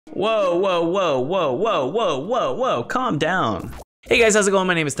Whoa, whoa, whoa, whoa, whoa, whoa, whoa, whoa, calm down. Hey guys, how's it going?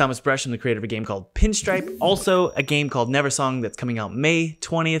 My name is Thomas Bresh. I'm the creator of a game called Pinstripe, also a game called Neversong that's coming out May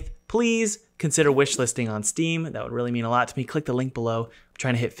 20th. Please consider wishlisting on Steam. That would really mean a lot to me. Click the link below. I'm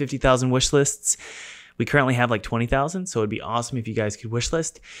trying to hit 50,000 wishlists. We currently have like 20,000, so it'd be awesome if you guys could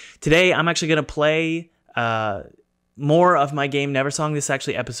wishlist. Today, I'm actually going to play more of my game Neversong. This is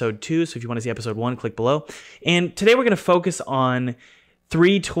actually episode 2, so if you want to see episode 1, click below. And today we're going to focus on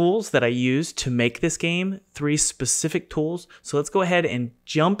 3 tools that I use to make this game, 3 specific tools. So let's go ahead and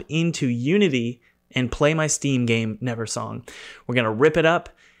jump into Unity and play my Steam game, Neversong. We're gonna rip it up,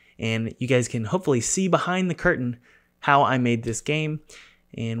 and you guys can hopefully see behind the curtain how I made this game.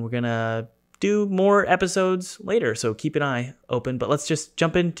 And we're gonna do more episodes later, so keep an eye open, but let's just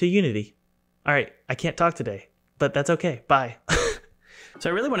jump into Unity. All right, I can't talk today, but that's okay, bye. So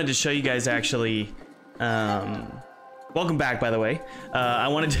I really wanted to show you guys actually, welcome back, by the way. I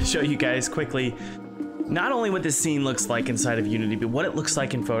wanted to show you guys quickly not only what this scene looks like inside of Unity, but what it looks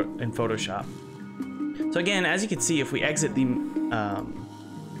like in Photoshop. So again, as you can see, if we exit the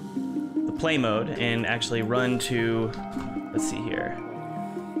play mode and actually run to, let's see here,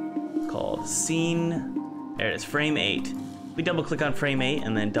 it's called scene, there it is, frame 8. We double click on frame 8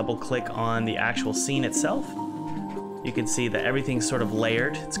 and then double click on the actual scene itself. You can see that everything's sort of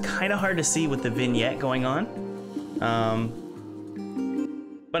layered. It's kind of hard to see with the vignette going on.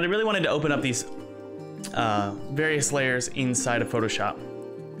 But I really wanted to open up these various layers inside of Photoshop.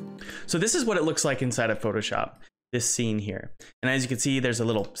 So this is what it looks like inside of Photoshop, this scene here. And as you can see, there's a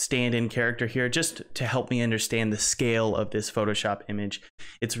little stand-in character here just to help me understand the scale of this Photoshop image.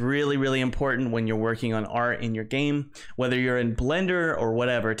 It's really, really important when you're working on art in your game, whether you're in Blender or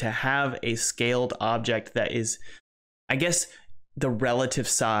whatever, to have a scaled object that is, I guess, the relative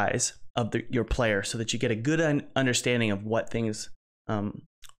size of your player, so that you get a good understanding of what things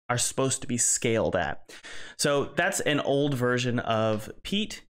are supposed to be scaled at. So that's an old version of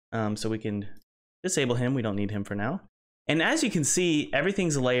Pete, so we can disable him. We don't need him for now. And as you can see,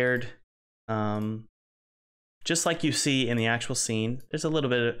 everything's layered just like you see in the actual scene. There's a little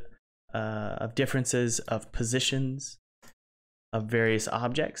bit of differences of positions of various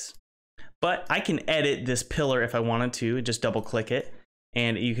objects, but I can edit this pillar if I wanted to and just double click it.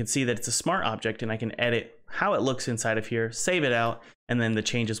 And you can see that it's a smart object, and I can edit how it looks inside of here, save it out, and then the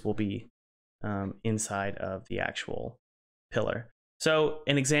changes will be inside of the actual pillar. So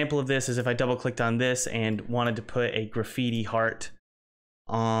an example of this is if I double clicked on this and wanted to put a graffiti heart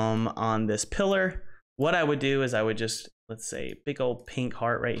on this pillar, what I would do is I would just, let's say, big old pink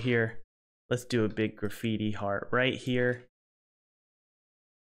heart right here. Let's do a big graffiti heart right here.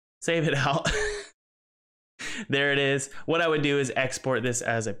 Save it out. There it is. What I would do is export this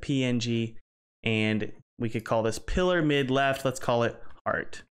as a PNG, and we could call this pillar mid left. Let's call it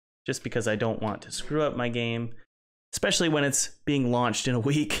heart, just because I don't want to screw up my game, especially when it's being launched in a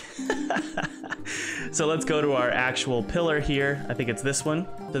week. So let's go to our actual pillar here. I think it's this one.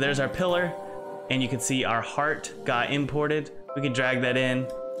 So there's our pillar, and you can see our heart got imported. We can drag that in,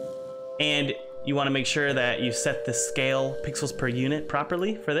 and you want to make sure that you set the scale pixels per unit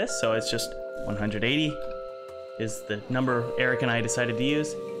properly for this. So it's just 180. Is the number Eric and I decided to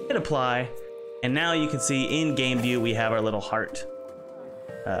use. Hit apply, and now you can see in game view we have our little heart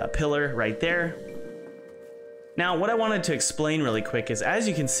pillar right there. Now what I wanted to explain really quick is, as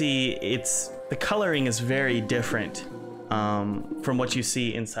you can see, the coloring is very different from what you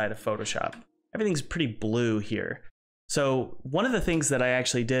see inside of Photoshop. Everything's pretty blue here. So one of the things that I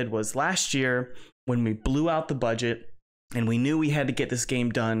actually did was last year, when we blew out the budget and we knew we had to get this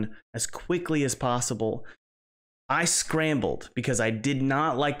game done as quickly as possible, I scrambled because I did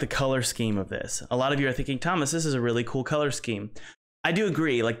not like the color scheme of this. A lot of you are thinking, Thomas, this is a really cool color scheme. I do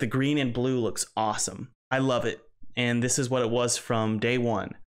agree, like the green and blue looks awesome. I love it. And this is what it was from day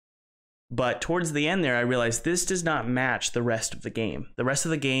one. But towards the end there, I realized this does not match the rest of the game. The rest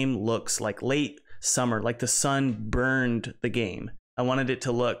of the game looks like late summer, like the sun burned the game. I wanted it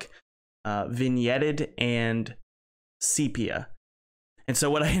to look vignetted and sepia. And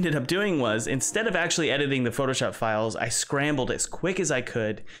so what I ended up doing was, instead of actually editing the Photoshop files, I scrambled as quick as I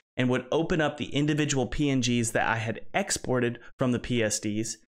could and would open up the individual PNGs that I had exported from the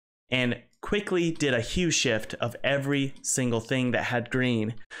PSDs and quickly did a hue shift of every single thing that had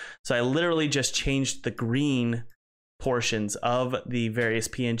green. So I literally just changed the green portions of the various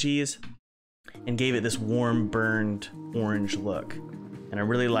PNGs and gave it this warm, burned orange look. And I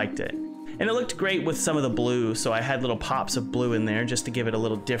really liked it. And it looked great with some of the blue, so I had little pops of blue in there just to give it a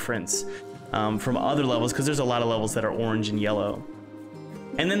little difference from other levels, because there's a lot of levels that are orange and yellow.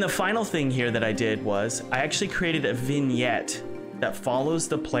 And then the final thing here that I did was I actually created a vignette that follows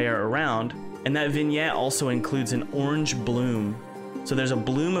the player around, and that vignette also includes an orange bloom. So there's a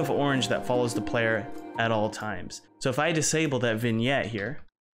bloom of orange that follows the player at all times. So if I disable that vignette here,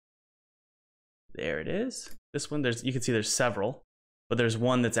 there it is. This one, you can see there's several, but there's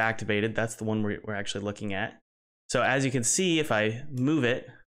one that's activated. That's the one we're actually looking at. So as you can see, if I move it,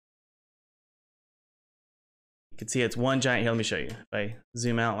 you can see it's one giant, here, let me show you. If I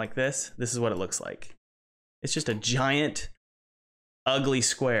zoom out like this is what it looks like. It's just a giant, ugly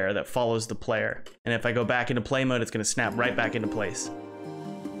square that follows the player. And if I go back into play mode, it's gonna snap right back into place.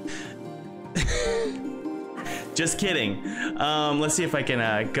 Just kidding. Let's see if I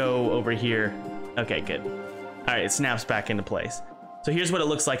can go over here. Okay, good. All right, it snaps back into place. So here's what it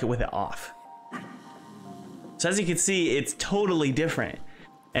looks like with it off. So as you can see, it's totally different.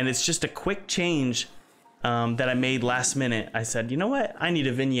 And it's just a quick change that I made last minute. I said, you know what? I need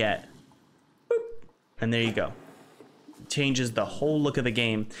a vignette. Boop. And there you go. It changes the whole look of the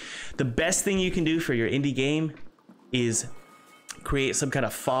game. The best thing you can do for your indie game is create some kind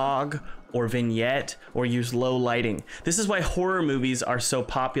of fog or vignette or use low lighting. This is why horror movies are so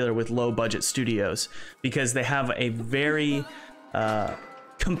popular with low budget studios, because they have a very,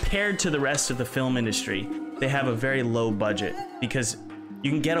 compared to the rest of the film industry, they have a very low budget because you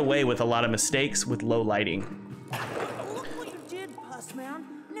can get away with a lot of mistakes with low lighting. Look what you did, Puss Man.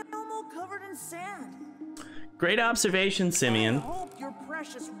 Now I'm all covered in sand. Great observation, Simeon. I hope your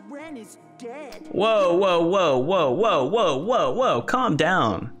precious Ren is dead. Whoa, whoa, whoa, whoa, whoa, whoa, whoa, whoa, calm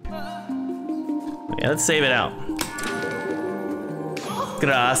down. Yeah, let's save it out.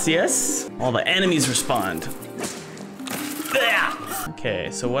 Gracias. All the enemies respond.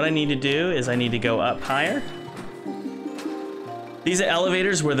 Okay, so what I need to do is I need to go up higher. These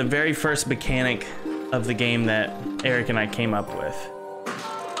elevators were the very first mechanic of the game that Eric and I came up with.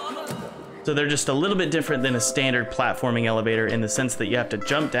 So they're just a little bit different than a standard platforming elevator in the sense that you have to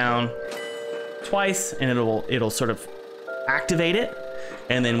jump down twice and it'll sort of activate it,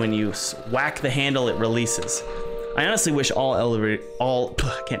 and then when you whack the handle, it releases. I honestly wish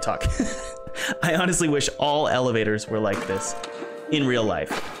I can't talk. I honestly wish all elevators were like this in real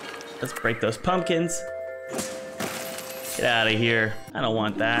life. Let's break those pumpkins. Get out of here. I don't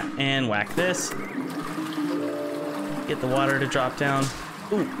want that. And whack this. Get the water to drop down.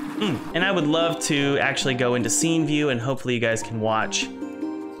 Ooh, And I would love to actually go into scene view, and hopefully you guys can watch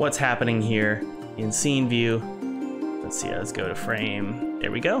what's happening here in scene view. Let's see, let's go to frame.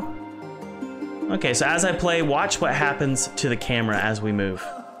 There we go. Okay, so as I play, watch what happens to the camera as we move.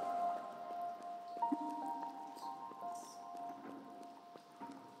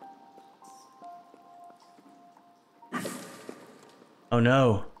 Oh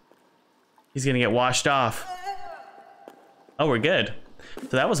no. He's gonna get washed off. Oh, we're good.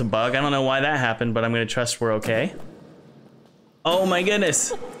 So that was a bug. I don't know why that happened, but I'm gonna trust we're okay. Oh my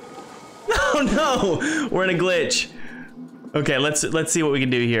goodness. Oh no, we're in a glitch. Okay, let's see what we can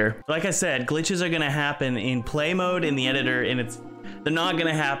do here. Like I said, glitches are gonna happen in play mode in the editor, and they're not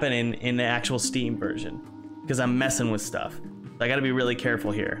gonna happen in the actual Steam version because I'm messing with stuff. So I gotta be really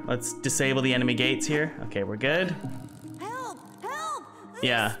careful here. Let's disable the enemy gates here. Okay, we're good. Help! Help!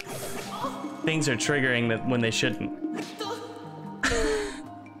 Yeah, things are triggering that when they shouldn't.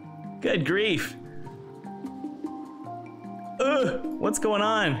 Good grief. Ugh, what's going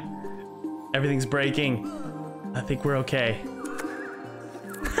on? Everything's breaking. I think we're okay.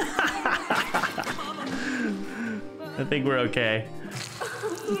 I think we're okay.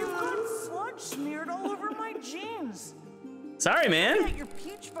 You've got sludge smeared all over my jeans. Sorry, man. Yeah, your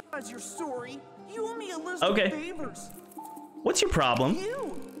peach fuzz, you're sorry. You owe me a list Okay. of favors. What's your problem?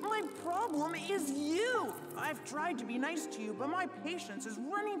 You! My problem is you! I've tried to be nice to you, but my patience is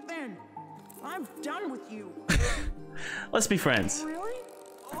running thin. I'm done with you. Let's be friends. Really?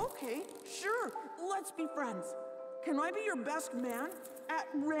 Okay, sure. Let's be friends. Can I be your best man at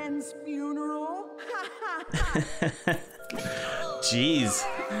Ren's funeral? Jeez.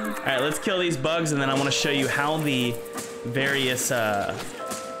 All right, let's kill these bugs, and then I want to show you how the various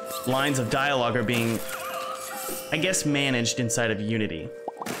lines of dialogue are being, I guess, managed inside of Unity.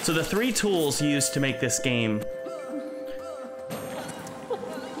 So the three tools used to make this game.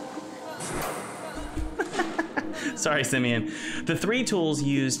 Sorry, Simeon. The three tools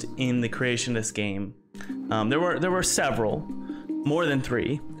used in the creation of this game, there were several, more than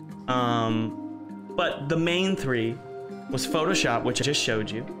three, but the main three was Photoshop, which I just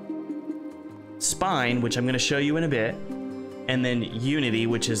showed you, Spine, which I'm going to show you in a bit, and then Unity,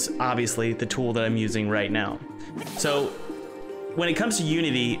 which is obviously the tool that I'm using right now. So when it comes to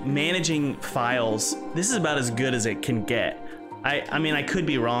Unity, managing files, this is about as good as it can get. I mean, I could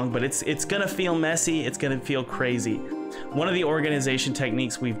be wrong, but it's gonna feel messy, it's gonna feel crazy. One of the organization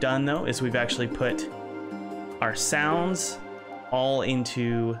techniques we've done though is we've actually put our sounds all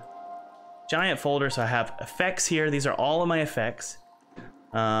into giant folder. So I have effects here. These are all of my effects.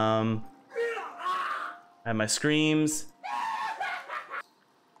 I have my screams.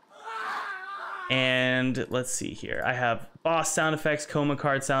 And let's see here. I have boss sound effects, coma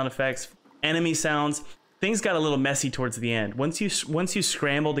card sound effects, enemy sounds. Things got a little messy towards the end. Once you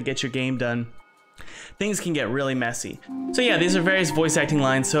scramble to get your game done, things can get really messy. So yeah, these are various voice acting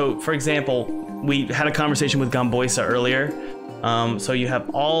lines. So for example, we had a conversation with Gamboisa earlier. So you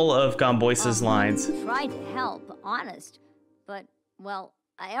have all of Gamboisa's lines. Tried to help, honest. But, well,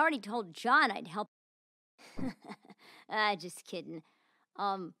 I already told John I'd help. Just kidding.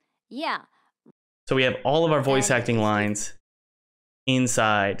 Yeah. So we have all of our voice acting lines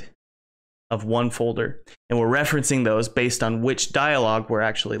inside of one folder, and we're referencing those based on which dialogue we're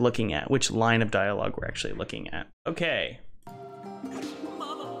actually looking at, which line of dialogue we're actually looking at. Okay.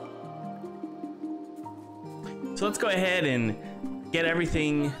 So let's go ahead and get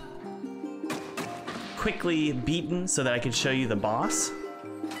everything quickly beaten so that I can show you the boss.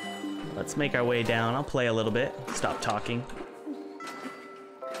 Let's make our way down. I'll play a little bit. Stop talking.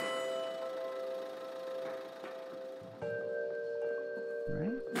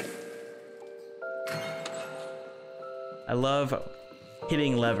 I love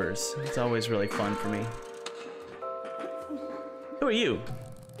hitting levers. It's always really fun for me. Who are you?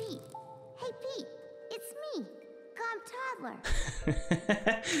 Pete. Hey, Pete. It's me, Toddler.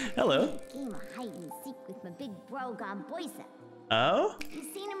 Hello. Game of hide and seek with my big bro, Gamboisa. Oh? You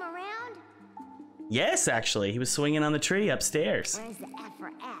seen him around? Yes, actually. He was swinging on the tree upstairs. Where's the F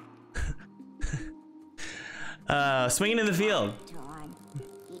for at? Swinging in the field. Darn.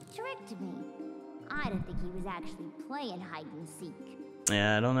 He tricked me. I don't think he was actually playing hide and seek.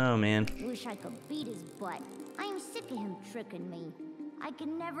 Yeah, I don't know, man. Wish I could beat his butt. I'm sick of him tricking me. I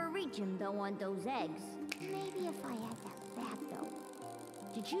can never reach him, though, on those eggs. Maybe if I had that bat, though.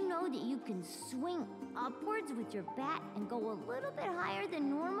 Did you know that you can swing upwards with your bat and go a little bit higher than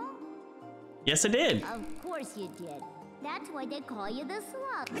normal? Yes, I did. Of course you did. That's why they call you the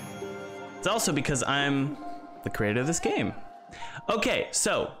Slug. It's also because I'm the creator of this game. Okay,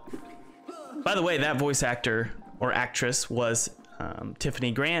 so, by the way, that voice actor or actress was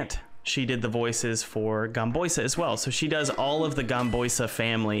Tiffany Grant. She did the voices for Gamboisa as well. So she does all of the Gamboisa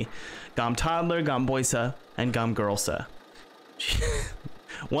family. Gam Toddler, Gamboisa, and Gamgirlsa.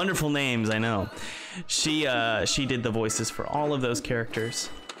 Wonderful names, I know. She did the voices for all of those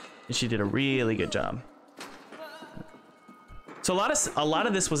characters. And she did a really good job. So a lot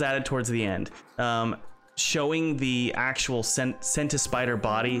of this was added towards the end. Showing the actual Centispider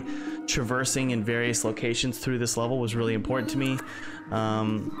body traversing in various locations through this level was really important to me.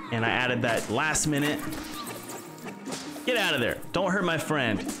 And I added that last minute. Get out of there. Don't hurt my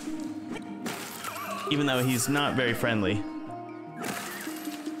friend. Even though he's not very friendly.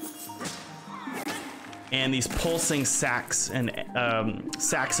 And these pulsing sacks and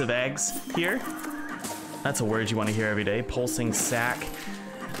sacks of eggs here. That's a word you want to hear every day. Pulsing sack.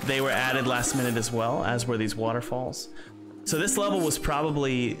 They were added last minute as well, as were these waterfalls. So this level was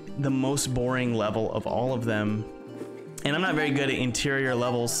probably the most boring level of all of them. And I'm not very good at interior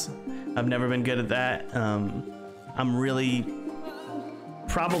levels. I've never been good at that. I'm really,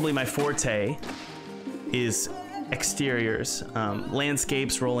 probably my forte is exteriors,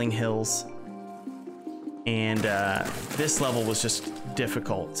 landscapes, rolling hills. And this level was just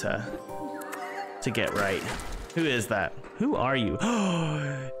difficult to get right. Who is that? Who are you? Is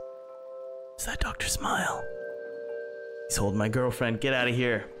that Dr. Smile? He's holding my girlfriend. Get out of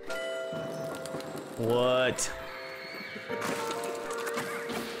here. What?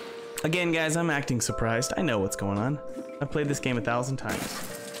 Again, guys, I'm acting surprised. I know what's going on. I've played this game 1,000 times.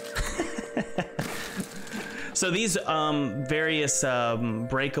 So these various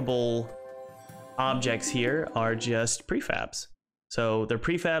breakable objects here are just prefabs. So they're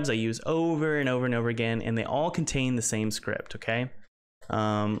prefabs I use over and over and over again, and they all contain the same script, okay?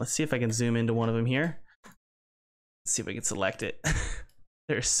 Let's see if I can zoom into one of them here. Let's see if I can select it.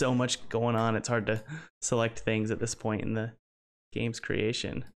 There's so much going on, it's hard to select things at this point in the game's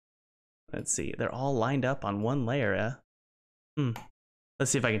creation. Let's see, they're all lined up on one layer,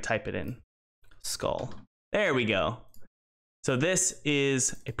 Let's see if I can type it in. Skull. There we go. So this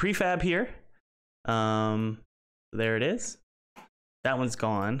is a prefab here. There it is. That one's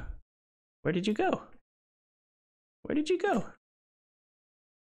gone. Where did you go? Where did you go?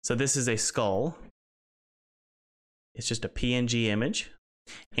 So this is a skull. It's just a PNG image.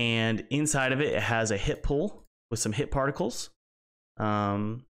 And inside of it, it has a hit pool with some hit particles.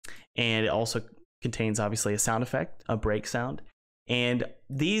 And it also contains obviously a sound effect, a break sound. And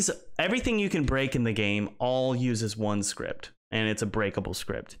everything you can break in the game all uses one script, and it's a breakable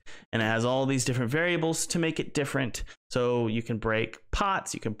script. And it has all these different variables to make it different. So you can break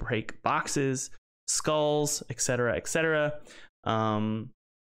pots, you can break boxes, skulls, etc., etc. And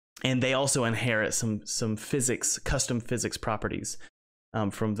they also inherit some physics, custom physics properties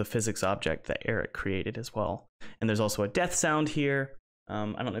from the physics object that Eric created as well. And there's also a death sound here. I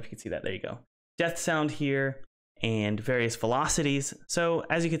don't know if you can see that. There you go. Death sound here and various velocities. So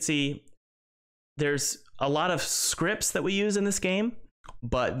as you can see, there's a lot of scripts that we use in this game,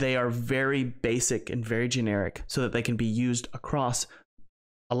 but they are very basic and very generic so that they can be used across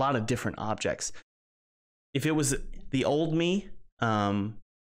a lot of different objects. If it was the old me, and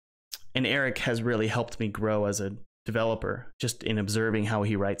Eric has really helped me grow as a developer just in observing how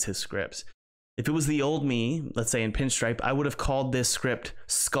he writes his scripts. If it was the old me, let's say in Pinstripe, I would have called this script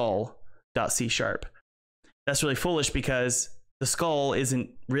skull.c#. That's really foolish because the skull isn't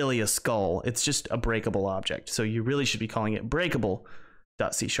really a skull. It's just a breakable object. So you really should be calling it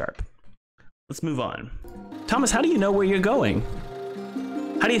breakable.c#. Let's move on. Thomas, how do you know where you're going?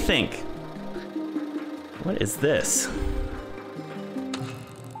 How do you think? What is this?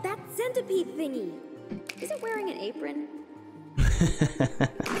 That centipede thingy. Is it wearing an apron?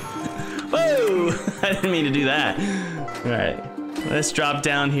 Whoa! I didn't mean to do that. All right, let's drop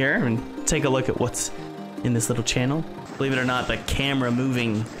down here and take a look at what's in this little channel. Believe it or not, the camera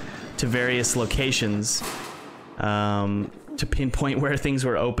moving to various locations to pinpoint where things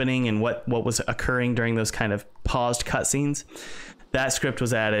were opening and what was occurring during those kind of paused cutscenes. That script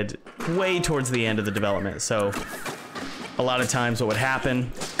was added way towards the end of the development. So a lot of times what would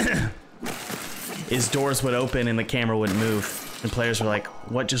happen is doors would open and the camera wouldn't move. And players were like,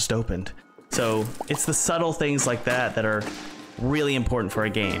 what just opened? So it's the subtle things like that that are really important for a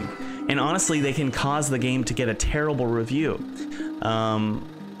game. And honestly, they can cause the game to get a terrible review.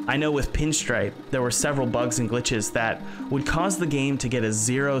 I know with Pinstripe, there were several bugs and glitches that would cause the game to get a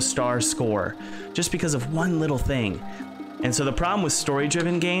 0-star score just because of one little thing. And so the problem with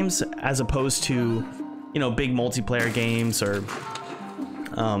story-driven games, as opposed to, you know, big multiplayer games or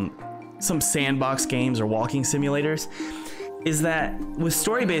some sandbox games or walking simulators, is that with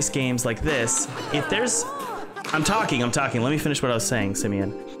story-based games like this, if there's... I'm talking. Let me finish what I was saying,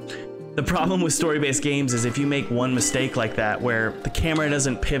 Simeon. The problem with story-based games is if you make one mistake like that, where the camera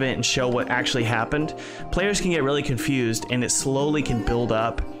doesn't pivot and show what actually happened, players can get really confused and it slowly can build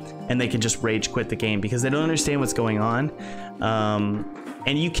up and they can just rage quit the game because they don't understand what's going on.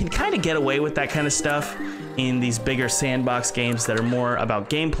 And you can kind of get away with that kind of stuff in these bigger sandbox games that are more about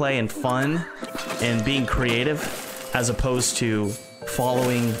gameplay and fun and being creative as opposed to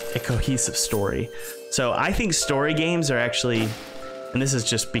following a cohesive story. So I think story games are actually, and this is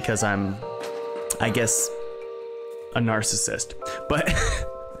just because I'm, I guess, a narcissist, but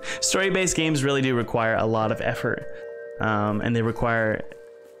story-based games really do require a lot of effort. And they require,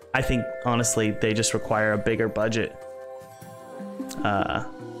 I think, honestly, they just require a bigger budget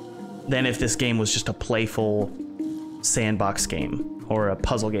than if this game was just a playful sandbox game or a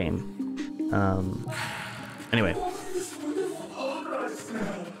puzzle game. Anyway.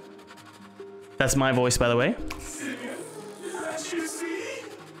 That's my voice, by the way.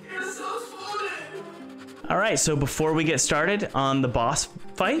 All right, so before we get started on the boss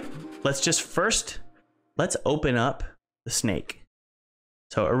fight, let's open up the snake.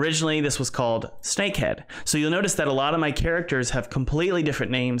 So originally this was called Snakehead. So you'll notice that a lot of my characters have completely different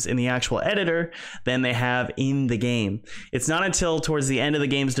names in the actual editor than they have in the game. It's not until towards the end of the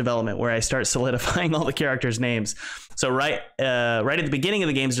game's development where I start solidifying all the characters' names. So right at the beginning of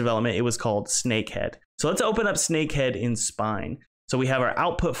the game's development, it was called Snakehead. So let's open up Snakehead in Spine. So we have our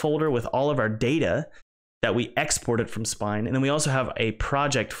output folder with all of our data that we exported from Spine. And then we also have a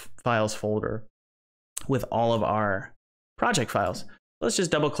project files folder with all of our project files. Let's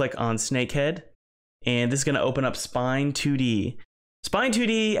just double click on Snakehead, and this is going to open up Spine 2D. Spine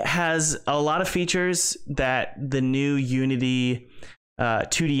 2D has a lot of features that the new Unity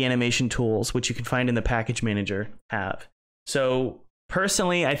 2D animation tools, which you can find in the package manager, have. So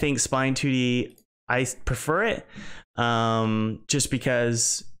personally, I think Spine 2D, I prefer it just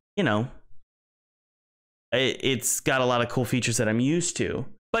because, you know, it's got a lot of cool features that I'm used to.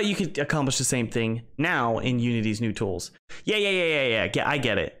 But you could accomplish the same thing now in Unity's new tools. Yeah, I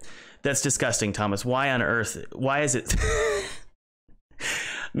get it. That's disgusting, Thomas. Why on earth? Why is it?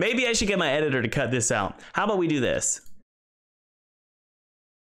 Maybe I should get my editor to cut this out. How about we do this? Is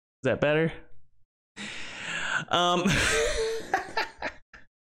that better?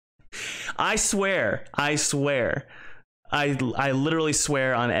 I swear. I literally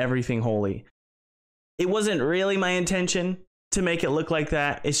swear on everything holy It wasn't really my intention to make it look like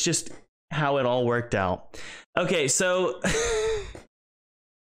that. It's just how it all worked out. Okay, so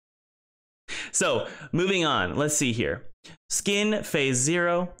so moving on, let's see here. Skin phase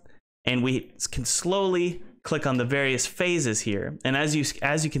 0, and we can slowly click on the various phases here. And as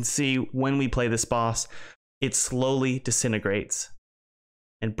you can see, when we play this boss, it slowly disintegrates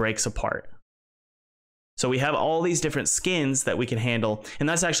and breaks apart. So we have all these different skins that we can handle, and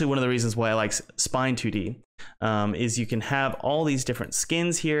that's actually one of the reasons why I like Spine 2D, is you can have all these different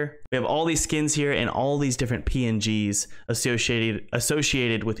skins here. We have all these skins here and all these different PNGs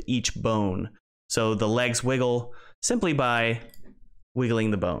associated with each bone. So the legs wiggle simply by wiggling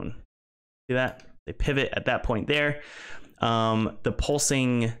the bone. See that? They pivot at that point there. The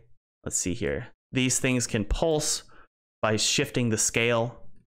pulsing, let's see here. These things can pulse by shifting the scale.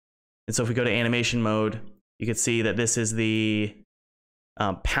 And so if we go to animation mode, you can see that this is the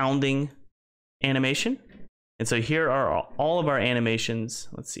pounding animation. And so here are all of our animations.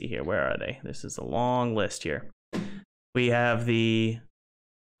 Let's see here, where are they? This is a long list here. We have the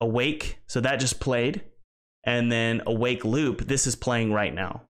awake, so that just played. And then awake loop, this is playing right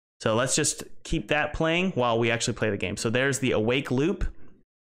now. So let's just keep that playing while we actually play the game. So there's the awake loop.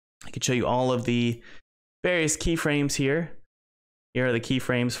 I can show you all of the various keyframes here. Here are the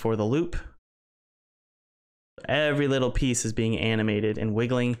keyframes for the loop. Every little piece is being animated and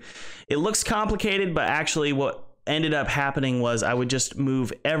wiggling. It looks complicated, but actually what ended up happening was I would just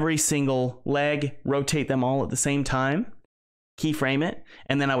move every single leg, rotate them all at the same time, keyframe it,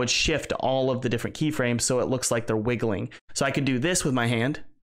 and then I would shift all of the different keyframes so it looks like they're wiggling. So I could do this with my hand.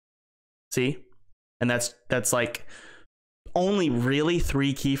 See? And that's like only really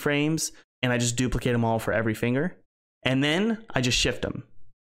 3 keyframes, and I just duplicate them all for every finger. And then I just shift them.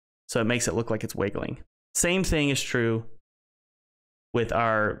 So it makes it look like it's wiggling. Same thing is true with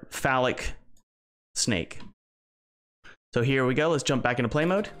our phallic snake. So here we go. Let's jump back into play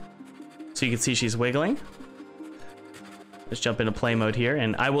mode. So you can see she's wiggling. Let's jump into play mode here,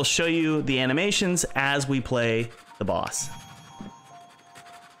 and I will show you the animations as we play the boss.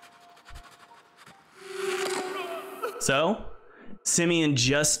 So Simeon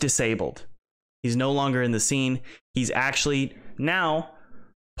just disabled. He's no longer in the scene. He's actually now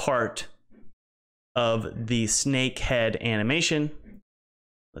part of the snake head animation.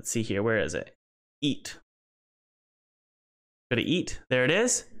 Let's see here. Where is it? Eat. Go to eat. There it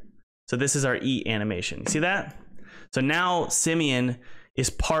is. So this is our eat animation. See that? So now Simeon is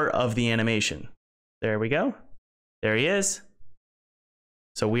part of the animation. There we go. There he is.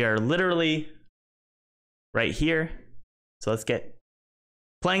 So we are literally right here. So let's get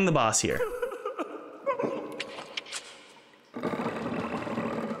playing the boss here.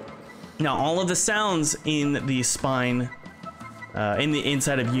 Now, all of the sounds in the spine, in the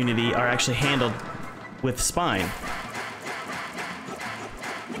inside of Unity, are actually handled with spine.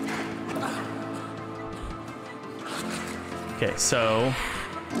 Okay, so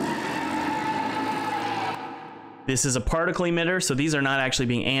this is a particle emitter, so these are not actually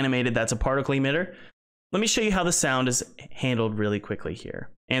being animated. That's a particle emitter. Let me show you how the sound is handled really quickly here.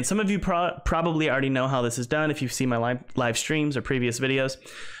 And some of you probably already know how this is done if you've seen my live streams or previous videos.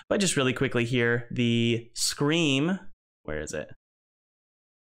 But just really quickly here, the scream, where is it?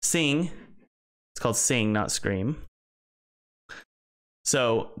 Sing. It's called sing, not scream.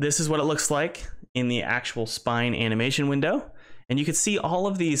 So this is what it looks like in the actual spine animation window. And you can see all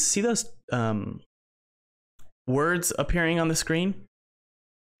of these, see those words appearing on the screen?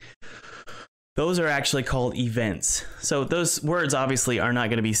 Those are actually called events. So those words obviously are not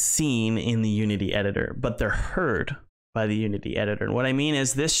going to be seen in the Unity editor, but they're heard by the Unity editor. And what I mean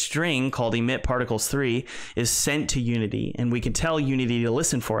is this string called emit particles 3 is sent to Unity, and we can tell Unity to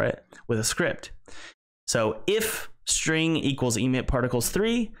listen for it with a script. So if string equals emit particles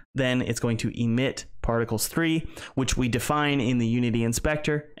 3, then it's going to emit particles 3, which we define in the Unity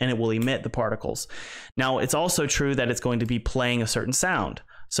inspector, and it will emit the particles. Now, it's also true that it's going to be playing a certain sound.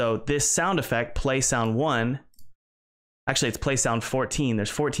 So this sound effect, play sound 1, actually it's play sound 14. There's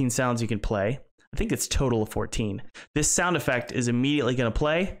 14 sounds you can play. I think it's total of 14. This sound effect is immediately going to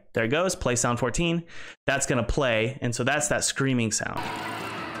play. There it goes, play sound 14. That's going to play, and so that's that screaming sound.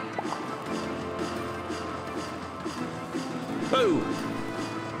 Whoa!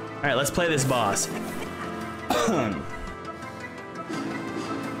 All right, let's play this boss.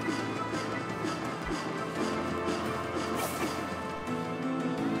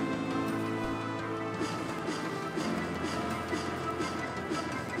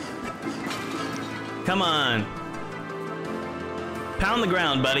 Come on. Pound the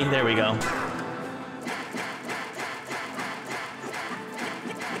ground, buddy. There we go.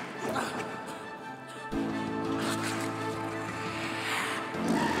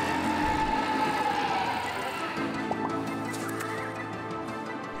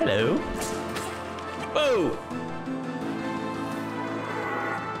 Hello. Whoa!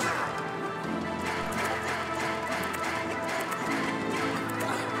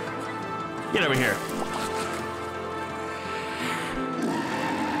 Get over here.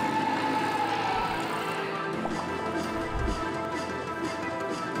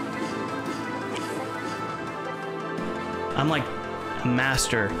 I'm like a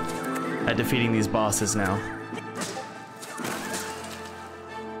master at defeating these bosses now.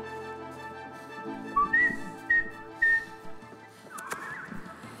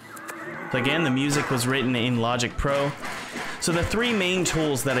 So again, the music was written in Logic Pro. So the three main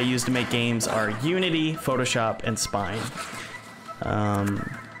tools that I use to make games are Unity, Photoshop, and Spine.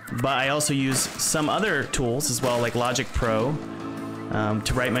 But I also use some other tools as well, like Logic Pro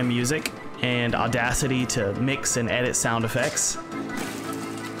to write my music, and Audacity to mix and edit sound effects.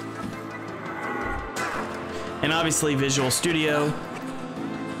 And obviously Visual Studio.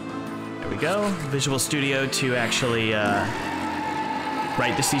 There we go. Visual Studio to actually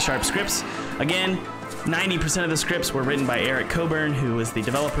write the C# scripts. Again, 90% of the scripts were written by Eric Coburn, who is the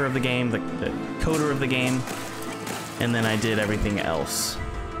developer of the game, the coder of the game, and then I did everything else.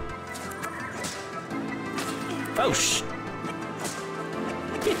 Oh,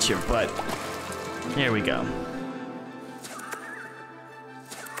 get your butt. There we go.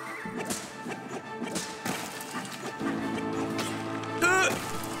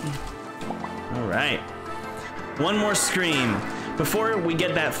 All right. One more scream. Before we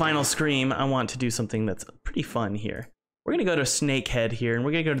get that final scream, I want to do something that's pretty fun here. We're gonna go to Snakehead here, and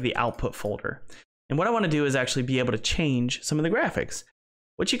we're gonna go to the output folder. And what I wanna do is actually be able to change some of the graphics.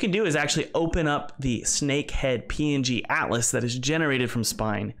 What you can do is actually open up the Snakehead PNG atlas that is generated from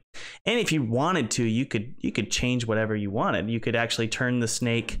Spine. And if you wanted to, you could change whatever you wanted. You could actually turn the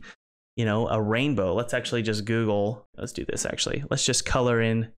snake, you know, a rainbow. Let's actually just Google, let's do this actually. Let's just color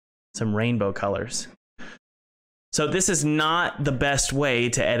in some rainbow colors. So this is not the best way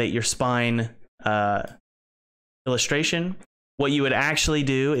to edit your Spine illustration. What you would actually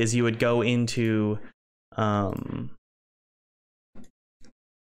do is you would go into the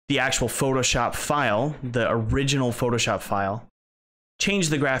actual Photoshop file, the original Photoshop file, change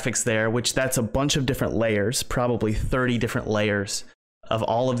the graphics there, which that's a bunch of different layers, probably 30 different layers of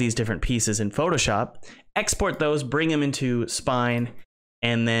all of these different pieces in Photoshop, export those, bring them into Spine,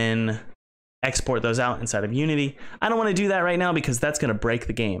 and then export those out inside of Unity. I don't want to do that right now because that's going to break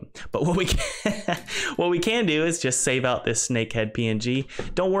the game. But what we can do is just save out this Snakehead PNG.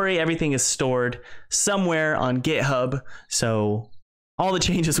 Don't worry, everything is stored somewhere on GitHub. So all the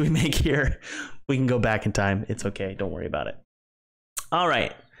changes we make here, we can go back in time. It's okay. Don't worry about it. All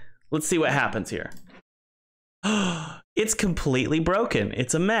right, let's see what happens here. It's completely broken.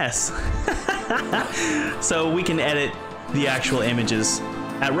 It's a mess. So we can edit the actual images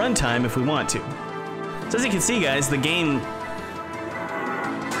at runtime if we want to. So as you can see, guys, the game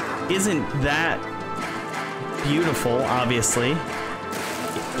isn't that beautiful, obviously,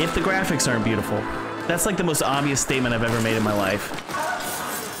 if the graphics aren't beautiful. That's like the most obvious statement I've ever made in my life.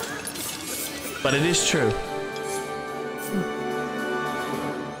 But it is true.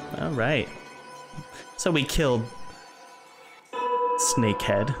 All right. So we killed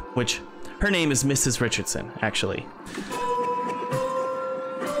Snakehead, which her name is Mrs. Richardson, actually.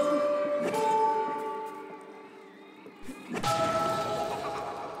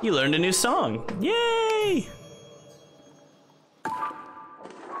 You learned a new song. Yay!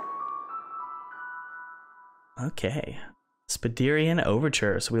 Okay. Spaderian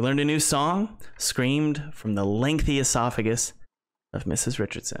Overture. So we learned a new song, screamed from the lengthy esophagus of Mrs.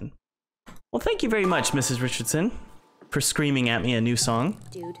 Richardson. Well, thank you very much, Mrs. Richardson, for screaming at me a new song.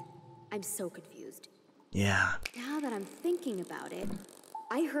 Dude, I'm so confused. Yeah. Now that I'm thinking about it,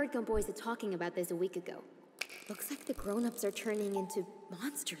 I heard Gumboyza talking about this a week ago. Looks like the grown-ups are turning into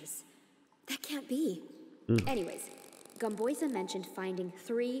monsters. That can't be. Anyways, Gumboyza mentioned finding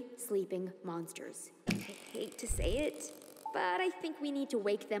 3 sleeping monsters. I hate to say it, but I think we need to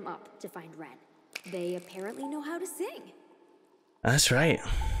wake them up to find Ren. They apparently know how to sing. That's right.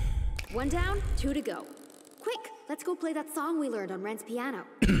 1 down, 2 to go. Quick, let's go play that song we learned on Ren's piano.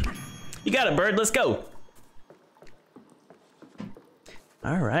 You got it, Bird. Let's go.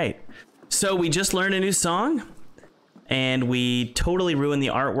 All right. So we just learned a new song, and we totally ruined the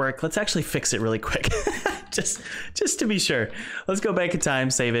artwork. Let's actually fix it really quick. just to be sure. Let's go back in time,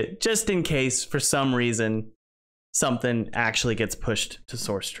 save it, just in case for some reason something actually gets pushed to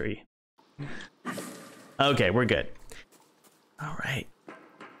source tree. Okay, we're good. All right.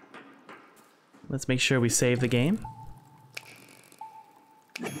 Let's make sure we save the game.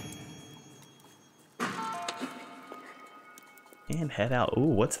 And head out. Ooh,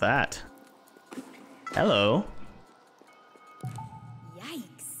 what's that? Hello.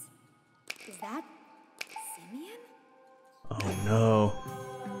 Yikes. Is that Simeon? Oh no.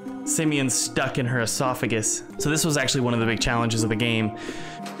 Simeon's stuck in her esophagus. So this was actually one of the big challenges of the game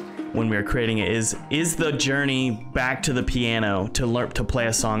when we were creating it, is the journey back to the piano to learn to play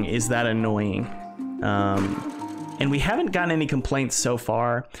a song, is that annoying? And we haven't gotten any complaints so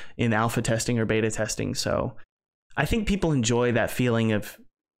far in alpha testing or beta testing, so I think people enjoy that feeling of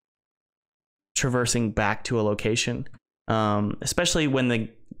traversing back to a location, especially when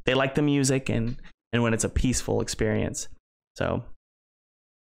they like the music and when it's a peaceful experience. So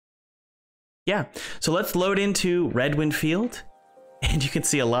yeah, so let's load into Redwind Field, and you can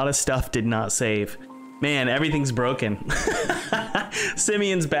see a lot of stuff did not save. Man, everything's broken.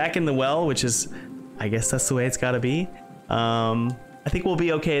 Simeon's back in the well, which is, I guess that's the way it's got to be. I think we'll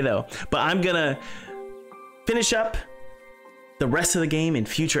be okay though. But I'm gonna finish up the rest of the game in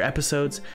future episodes.